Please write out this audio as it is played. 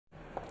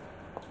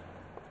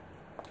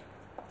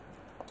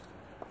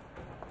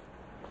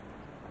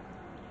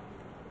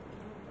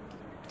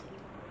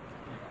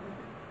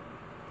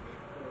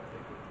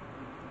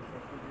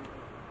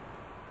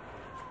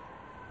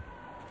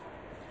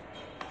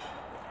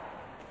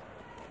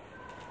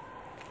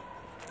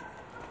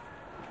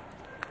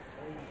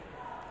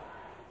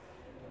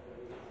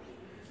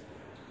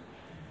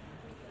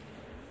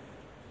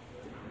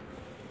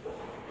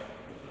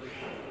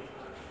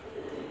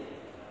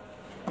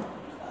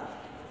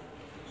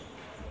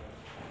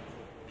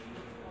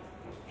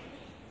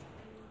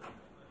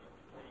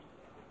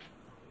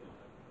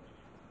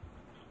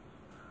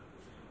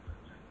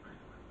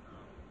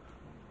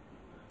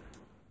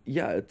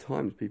yeah, at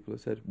times people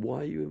have said,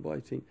 why are you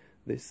inviting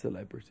this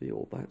celebrity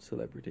or that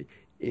celebrity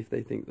if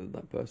they think that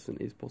that person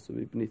is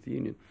possibly beneath the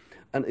union?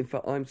 And in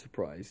fact, I'm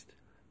surprised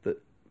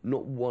that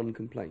not one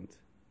complaint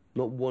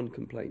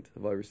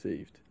have I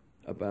received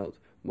about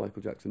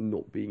Michael Jackson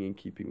not being in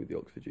keeping with the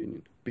Oxford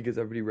Union, because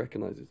everybody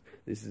recognises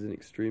this is an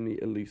extremely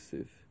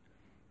elusive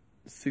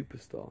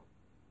superstar,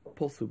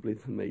 possibly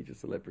the major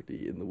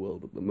celebrity in the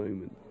world at the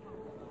moment.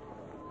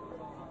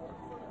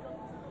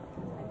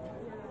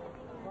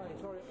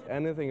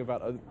 Anything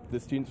about the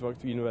students of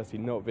Oxford University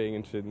not being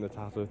interested in the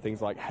title of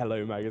things like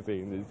Hello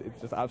magazine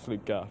it's just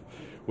absolute guff.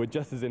 We're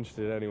just as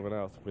interested as anyone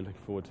else. We're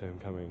looking forward to him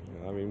coming.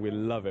 I mean, we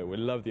love it. We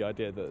love the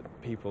idea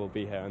that people will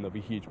be here and there'll be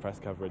huge press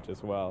coverage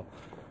as well.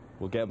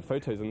 We'll get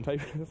photos in the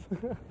papers.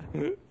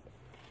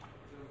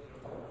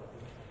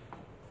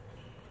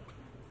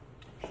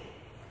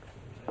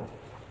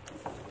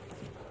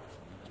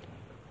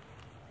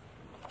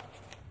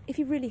 If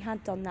he really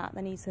had done that,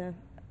 then he's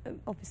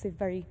obviously a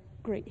very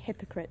great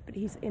hypocrite, but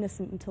he's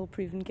innocent until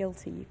proven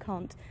guilty. You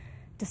can't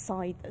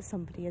decide that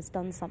somebody has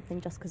done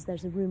something just because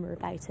there's a rumour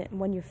about it, and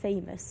when you're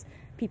famous,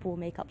 people will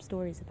make up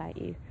stories about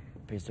you.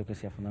 Penso che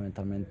sia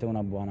fondamentalmente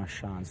una buona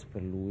chance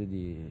per lui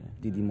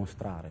di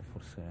dimostrare,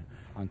 forse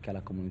anche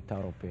alla comunità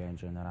europea in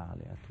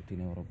generale, a tutti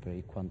gli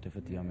europei, quanto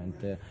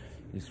effettivamente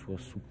il suo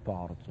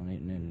supporto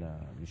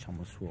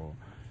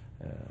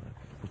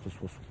questo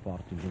suo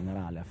supporto in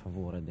generale a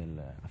favore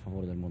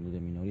del mondo dei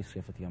minori sia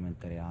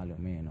effettivamente reale o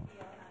meno.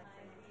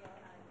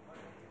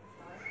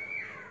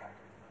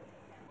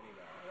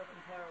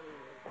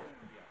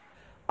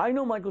 I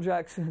know Michael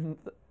Jackson,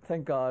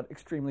 thank God,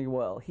 extremely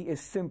well. He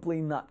is simply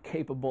not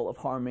capable of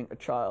harming a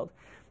child.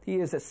 He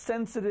is as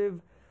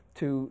sensitive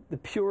to the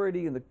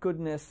purity and the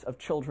goodness of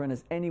children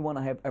as anyone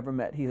I have ever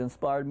met. He's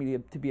inspired me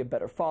to be a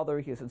better father.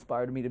 He has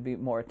inspired me to be a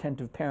more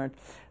attentive parent,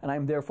 and I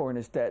am therefore in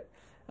his debt.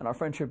 And our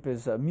friendship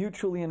is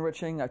mutually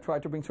enriching. I've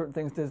tried to bring certain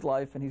things to his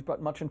life, and he's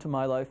brought much into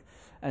my life,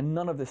 and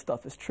none of this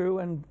stuff is true,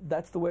 and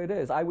that's the way it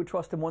is. I would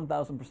trust him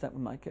 1,000%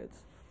 with my kids.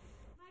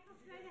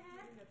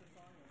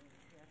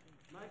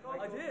 Michael,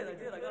 straight ahead. I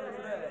did. I got it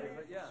today,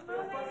 but yeah.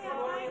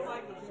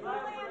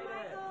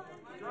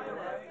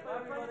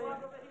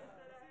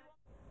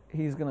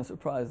 He's going to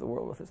surprise the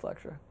world with his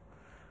lecture.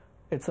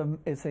 It's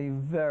a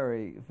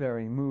very,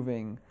 very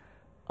moving,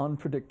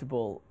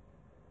 unpredictable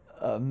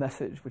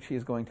message which he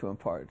is going to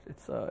impart.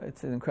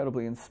 It's an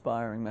incredibly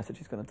inspiring message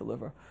he's going to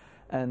deliver,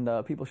 and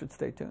people should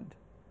stay tuned.